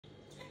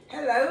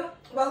Hello,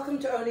 welcome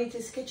to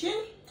Onita's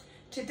Kitchen.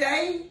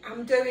 Today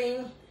I'm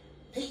doing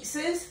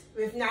pizzas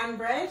with naan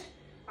bread.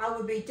 I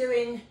will be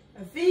doing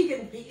a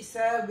vegan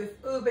pizza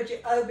with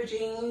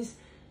aubergines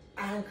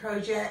and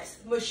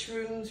courgettes,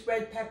 mushrooms,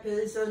 red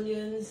peppers,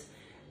 onions,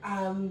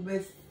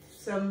 with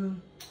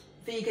some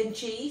vegan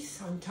cheese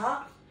on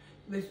top,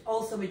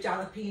 also with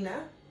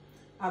jalapeno.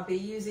 I'll be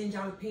using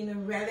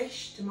jalapeno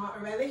relish, tomato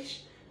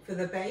relish for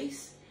the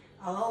base.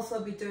 I'll also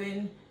be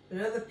doing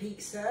another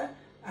pizza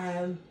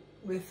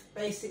with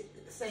basic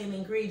same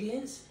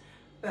ingredients,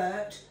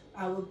 but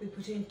I will be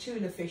putting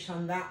tuna fish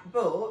on that.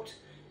 But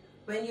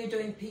when you're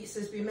doing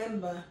pizzas,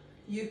 remember,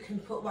 you can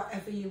put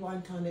whatever you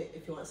want on it.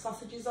 If you want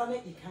sausages on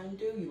it, you can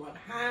do. You want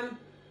ham,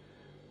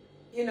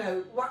 you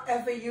know,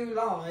 whatever you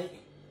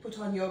like, put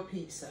on your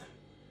pizza.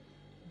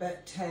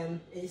 But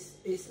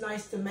it's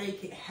nice to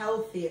make it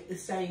healthy at the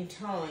same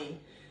time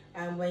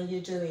when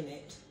you're doing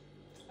it.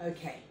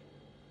 Okay.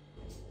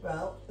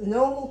 Well, the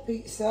normal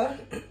pizza,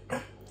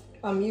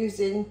 I'm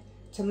using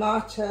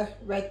tomato,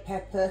 red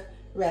pepper,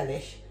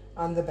 relish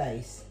on the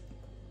base.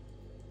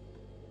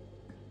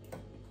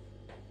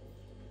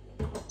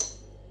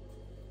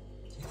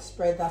 Just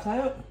spread that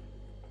out.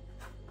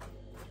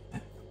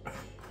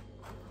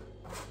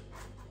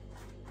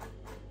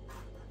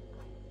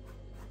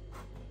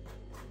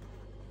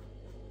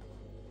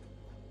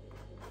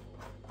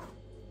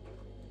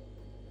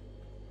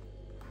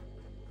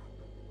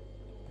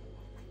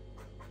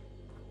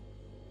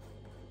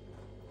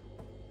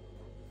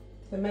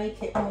 To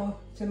make it more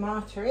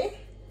tomatoey,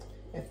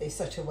 if there's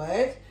such a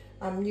word,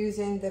 I'm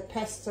using the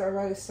pesto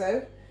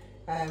rosso,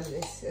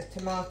 this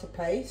tomato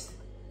paste.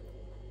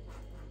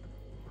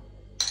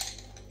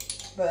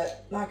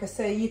 But like I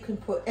say, you can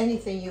put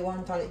anything you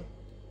want on it.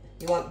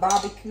 You want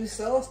barbecue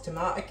sauce,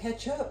 tomato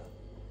ketchup,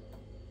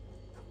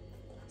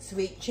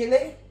 sweet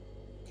chili.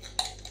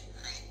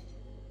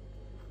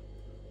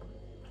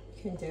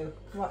 You can do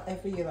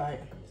whatever you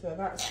like. So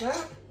that's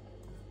that.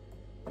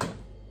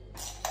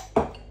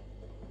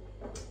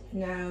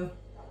 Now,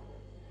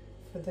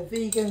 for the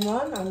vegan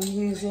one, I'm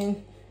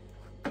using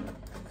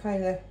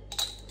kind of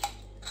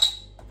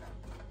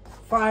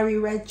fiery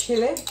red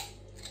chili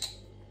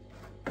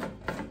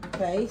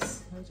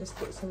base. I'll just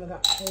put some of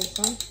that base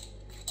on.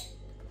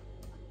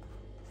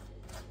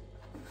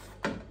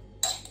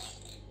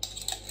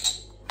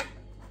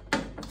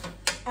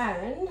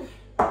 And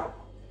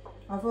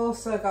I've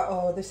also got,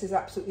 oh, this is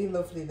absolutely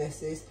lovely,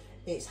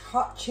 it's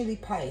hot chili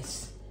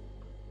paste.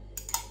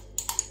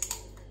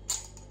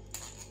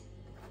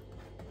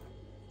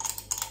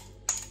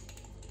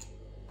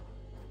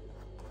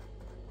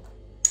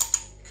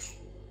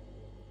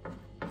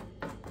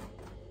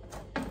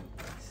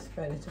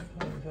 Spread it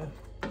up over.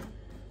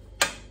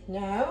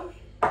 Now,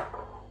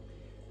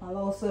 I'll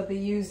also be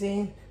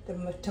using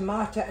the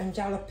tomato and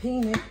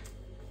jalapeno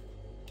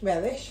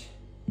relish.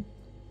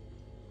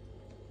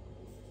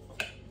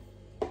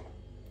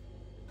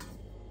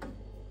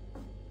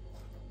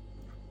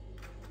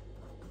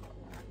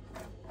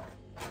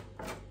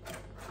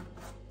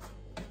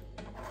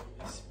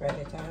 Spread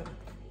it out.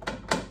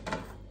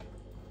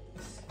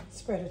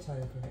 Spread it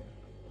over it.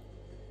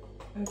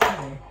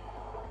 Okay.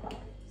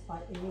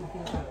 Slightly move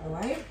these out of the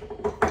way.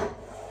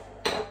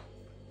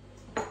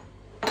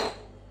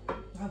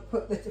 I'll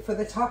put for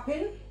the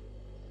topping,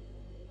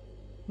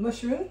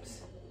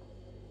 mushrooms.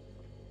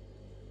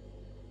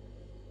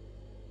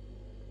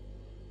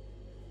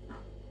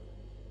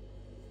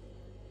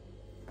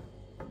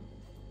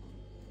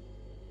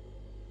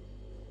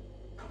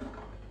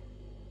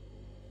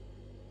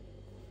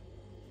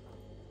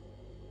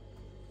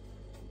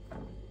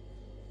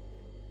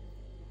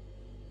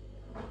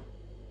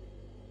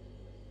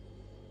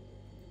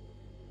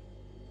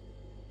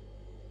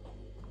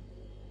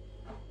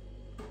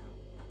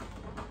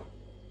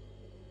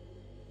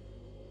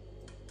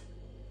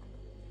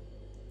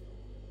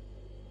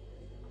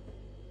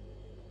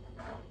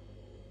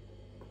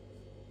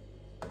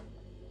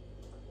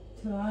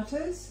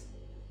 Tomatoes,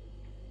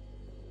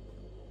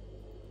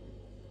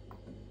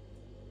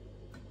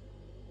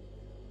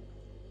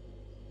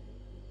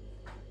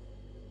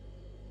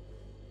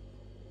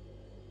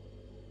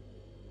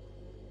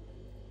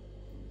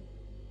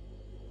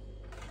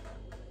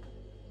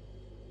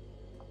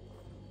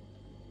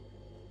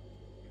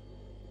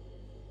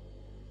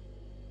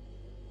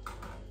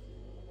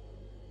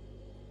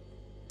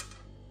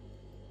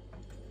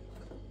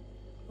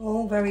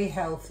 all very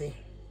healthy.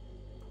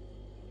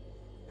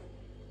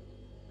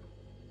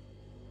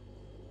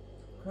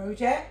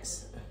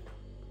 Courgettes.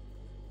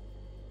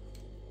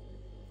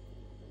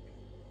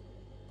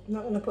 I'm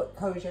not going to put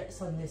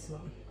courgettes on this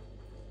one.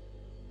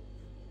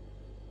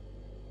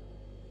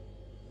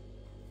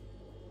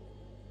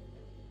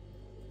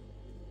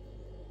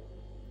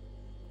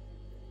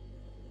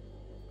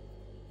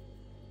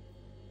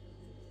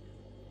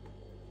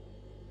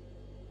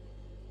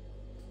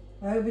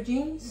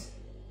 Aubergines.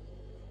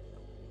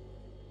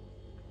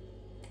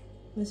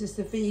 This is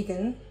the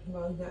vegan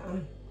one that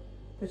I'm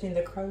putting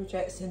the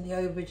courgettes and the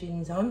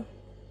aubergines on.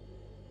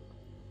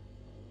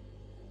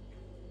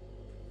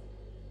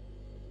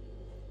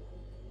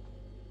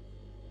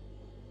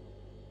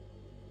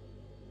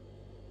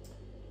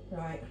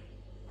 Right,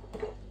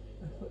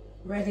 I put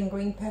red and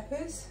green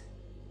peppers.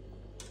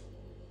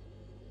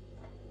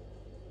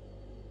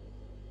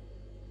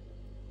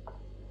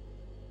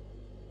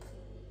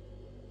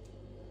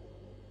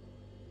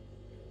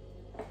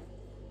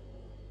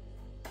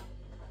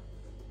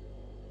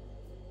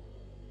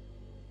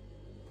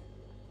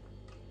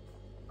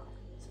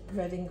 Some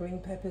red and green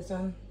peppers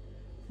on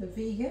the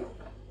vegan.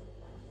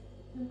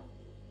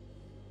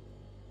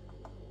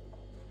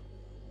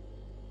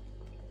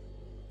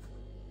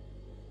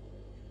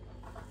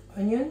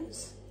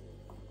 Onions.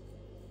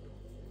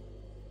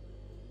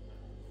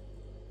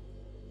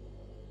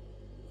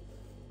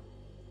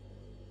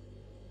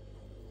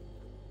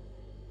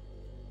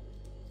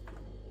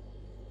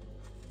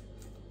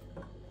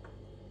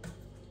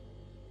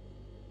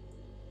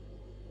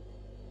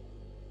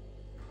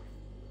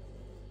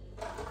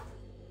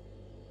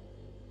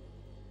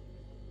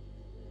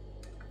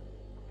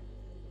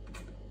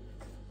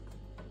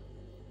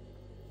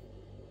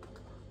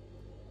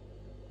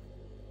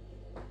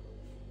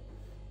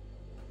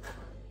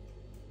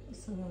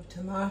 Some more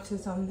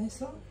tomatoes on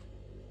this one.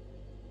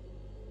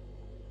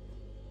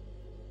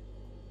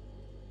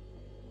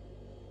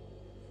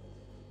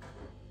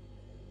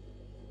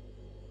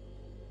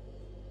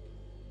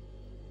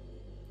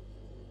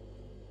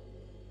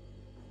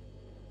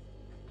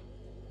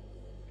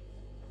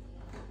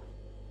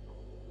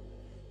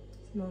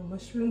 Some more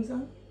mushrooms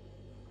on.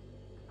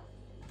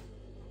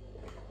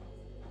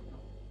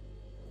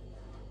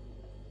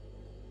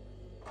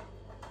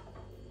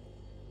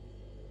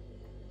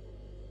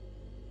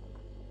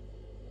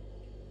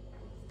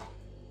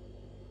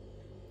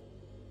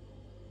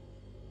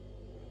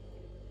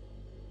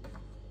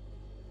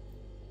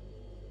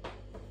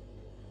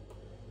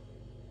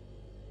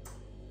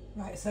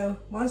 Right, so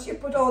once you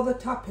put all the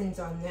toppings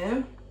on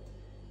there,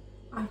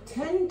 I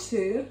tend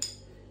to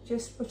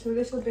just put a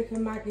little bit of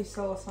Maggi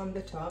sauce on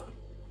the top.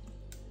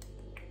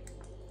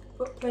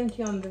 Put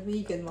plenty on the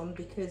vegan one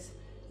because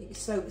it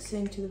soaks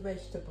into the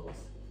vegetables.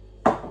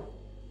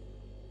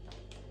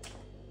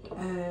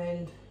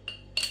 And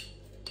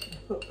I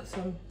put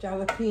some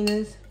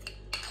jalapenos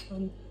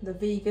on the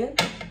vegan.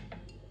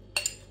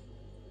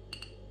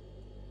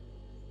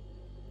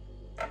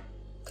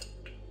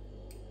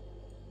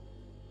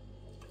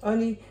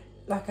 Only,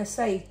 like I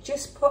say,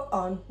 just put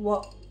on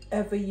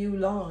whatever you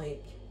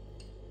like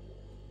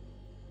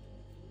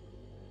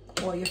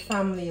or your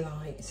family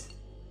likes.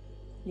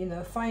 You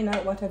know, find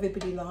out what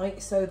everybody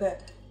likes so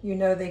that you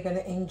know they're going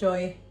to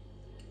enjoy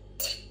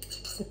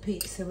the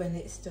pizza when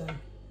it's done.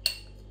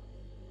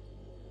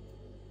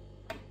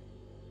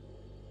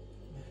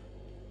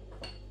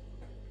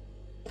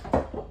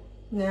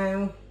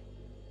 Now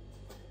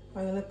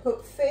I'm going to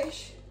put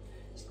fish,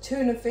 it's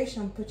tuna fish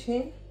I'm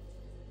putting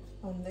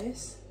on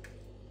this.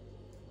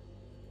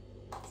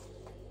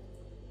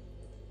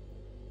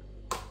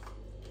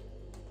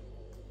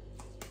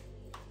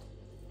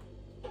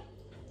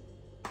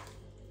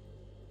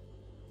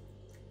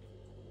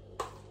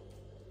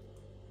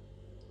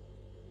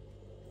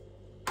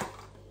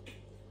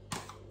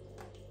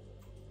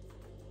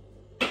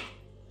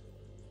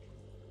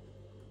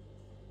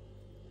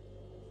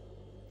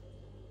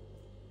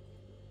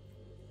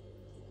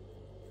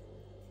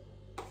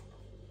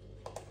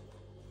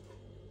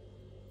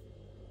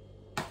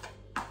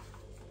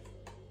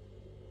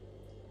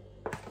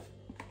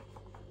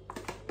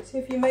 So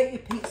if you make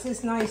your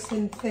pizzas nice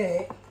and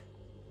thick,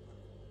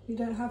 you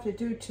don't have to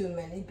do too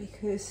many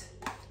because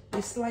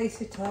you slice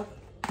it up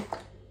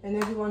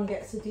and everyone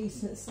gets a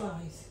decent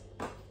slice.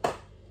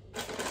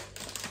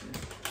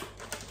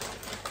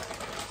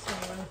 So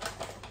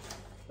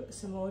put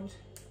some more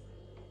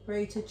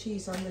grated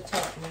cheese on the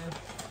top now.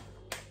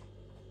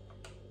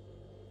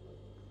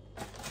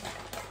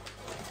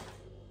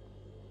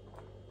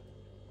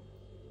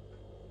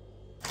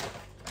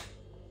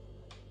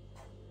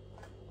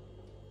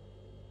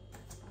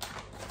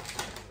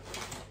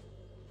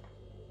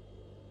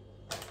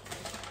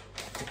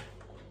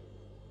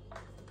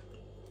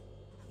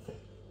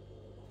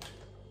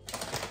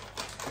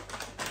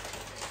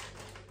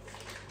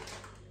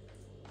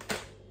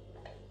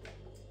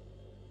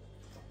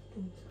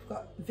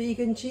 Got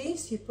vegan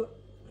cheese you put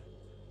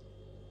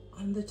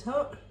on the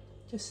top,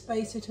 just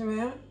space it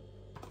around.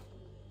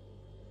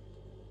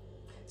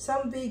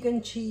 Some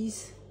vegan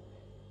cheese,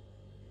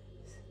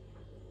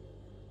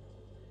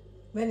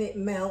 when it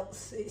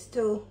melts, it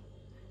still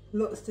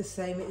looks the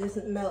same. It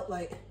doesn't melt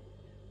like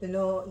the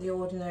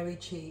ordinary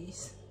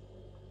cheese.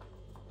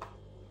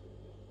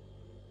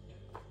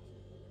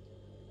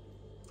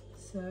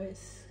 So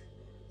it's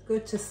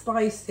good to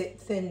slice it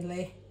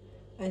thinly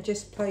and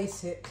just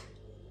place it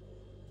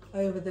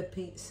over the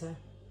pizza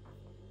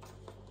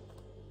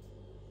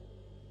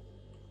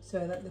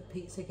so that the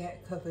pizza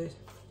get covered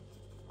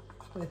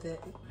with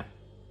it.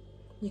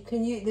 You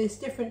can use, there's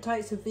different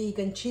types of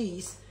vegan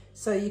cheese,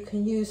 so you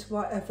can use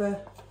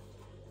whatever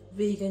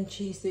vegan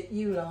cheese that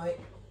you like.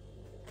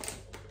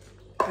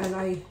 And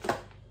I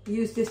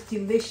use this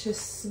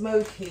delicious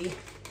smoky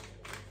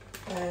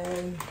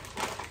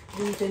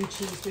vegan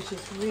cheese, which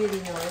is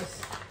really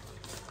nice.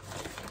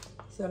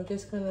 So I'm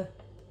just going to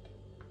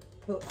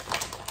put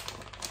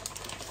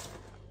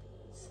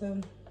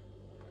some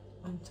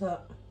on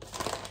top.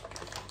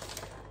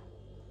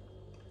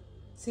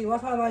 See,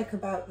 what I like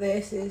about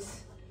this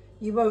is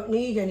you won't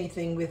need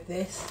anything with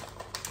this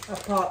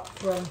apart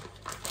from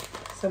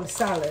some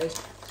salad,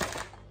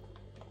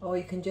 or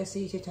you can just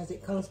eat it as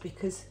it comes,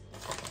 because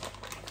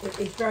it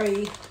is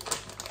very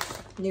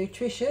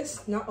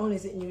nutritious. Not only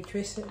is it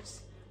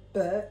nutritious,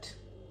 but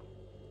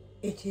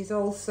it is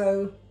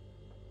also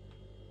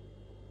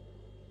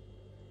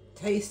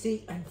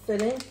tasty and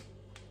filling.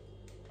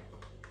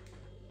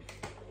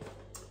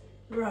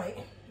 Right.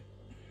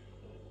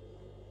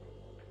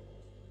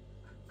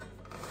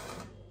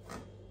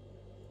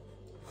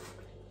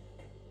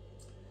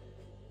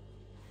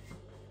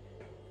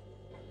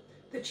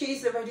 The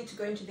cheese is ready to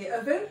go into the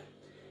oven.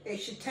 It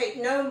should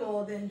take no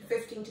more than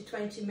 15 to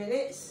 20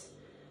 minutes.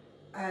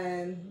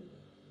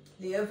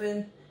 The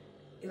oven,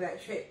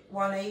 electric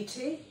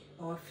 180,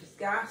 or if it's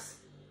gas,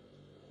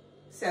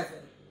 7.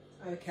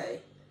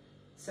 Okay,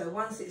 so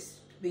once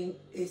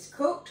it's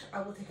cooked,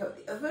 I will take out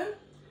the oven,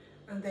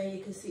 and then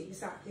you can see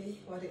exactly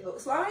what it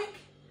looks like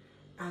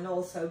and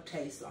also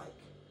tastes like.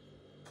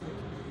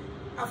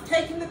 I've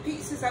taken the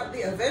pizzas out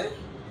the oven,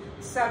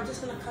 so I'm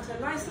just going to cut a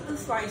nice little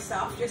slice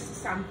off just to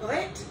sample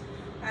it,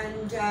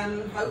 and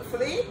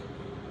hopefully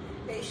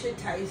it should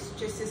taste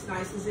just as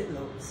nice as it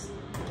looks.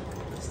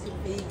 Just a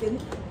vegan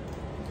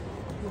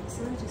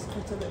pizza, just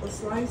cut a little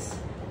slice.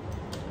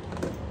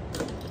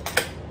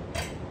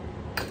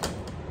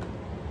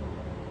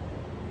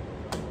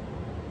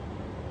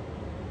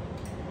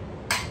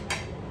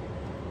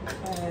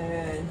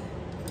 And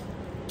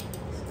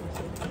just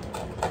cut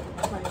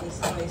a tiny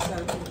slice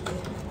out of here.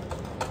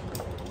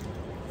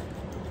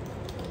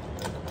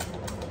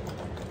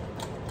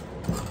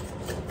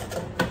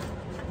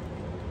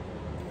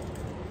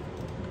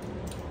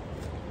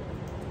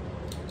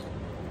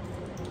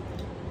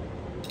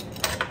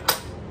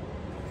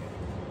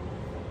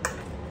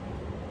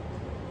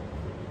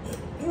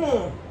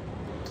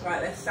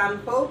 Right, let's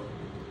sample.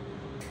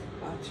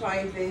 I'll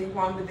try the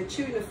one with the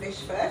tuna fish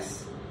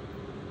first.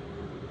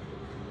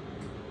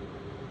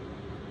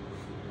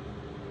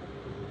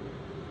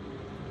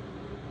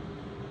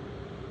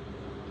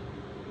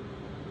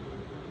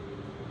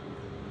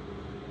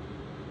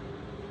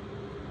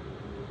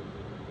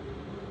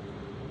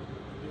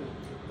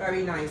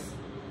 Very nice.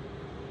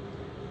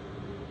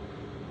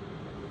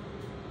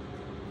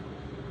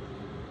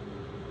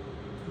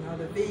 Now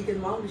the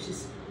vegan one, which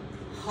is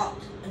hot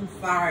and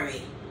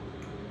fiery.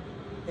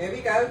 There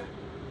we go.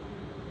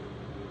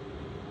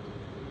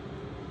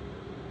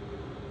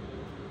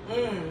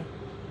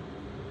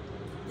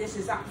 This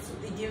is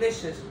absolutely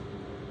delicious.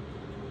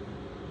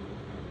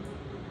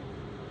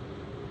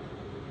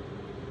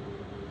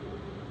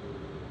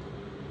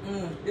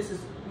 This is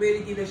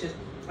really delicious.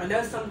 I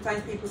know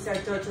sometimes people say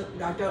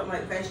I don't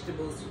like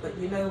vegetables, but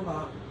you know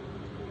what?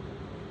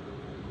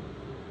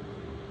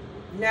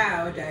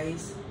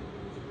 Nowadays,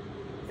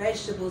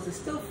 vegetables are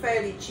still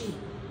fairly cheap,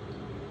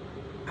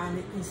 and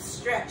it can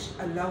stretch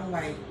a long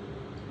way,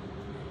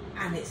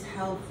 and it's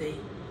healthy.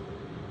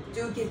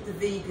 Do give the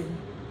vegan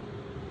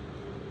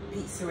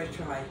pizza a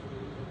try.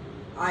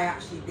 I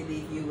actually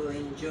believe you will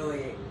enjoy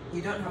it.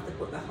 You don't have to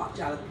put the hot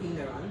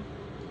jalapeno on,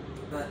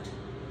 but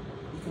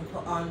you can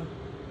put on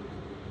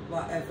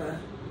whatever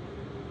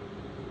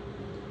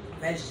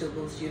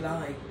vegetables you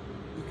like.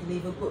 You can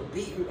even put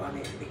beetroot on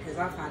it, because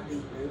I've had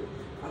beetroot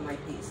on my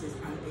pizzas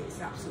and it's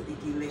absolutely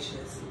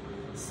delicious.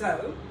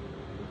 So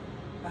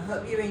I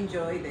hope you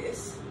enjoy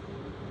this.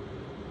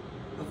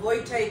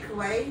 Avoid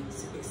takeaway,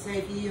 it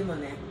saves you your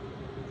money,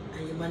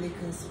 and your money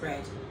can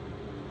spread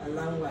a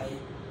long way.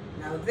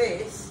 Now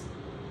this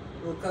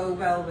will go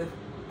well with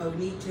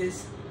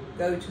Onita's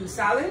go-to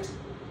salad.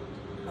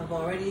 I've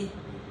already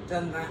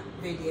done that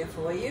video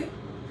for you,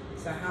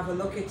 so have a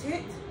look at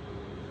it,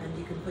 and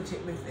you can put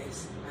it with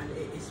this, and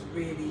it is a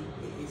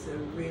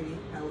really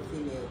healthy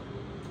meal.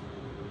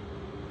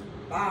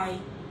 Bye.